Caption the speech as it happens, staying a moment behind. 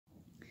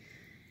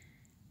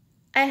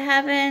I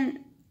haven't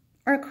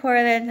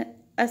recorded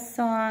a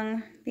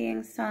song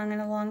being sung in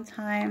a long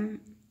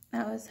time.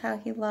 That was How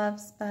He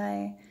Loves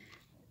by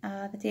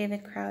the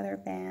David Crowther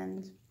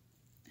Band.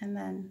 And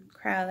then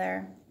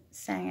Crowther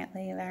sang it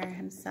later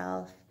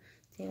himself,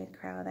 David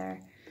Crowther.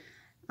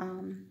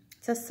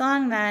 It's a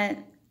song that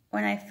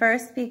when I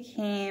first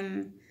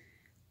became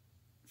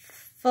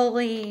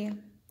fully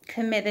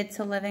committed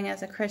to living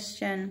as a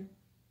Christian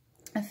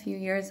a few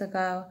years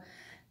ago,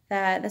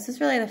 that this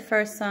was really the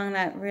first song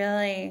that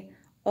really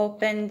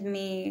opened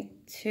me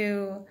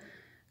to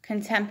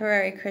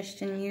contemporary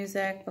Christian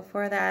music.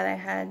 Before that, I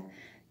had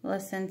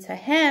listened to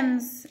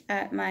hymns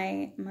at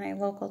my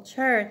local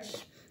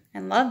church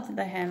and loved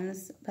the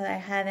hymns, but I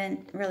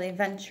hadn't really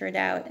ventured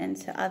out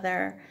into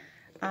other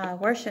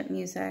worship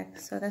music.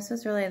 So this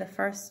was really the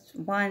first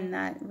one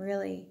that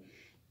really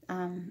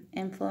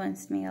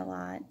influenced me a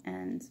lot,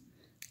 and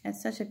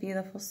it's such a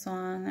beautiful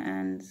song,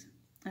 and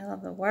I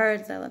love the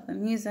words, I love the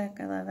music,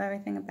 I love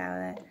everything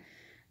about it,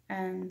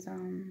 and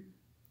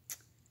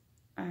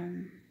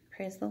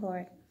praise the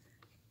Lord.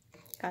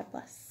 God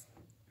bless.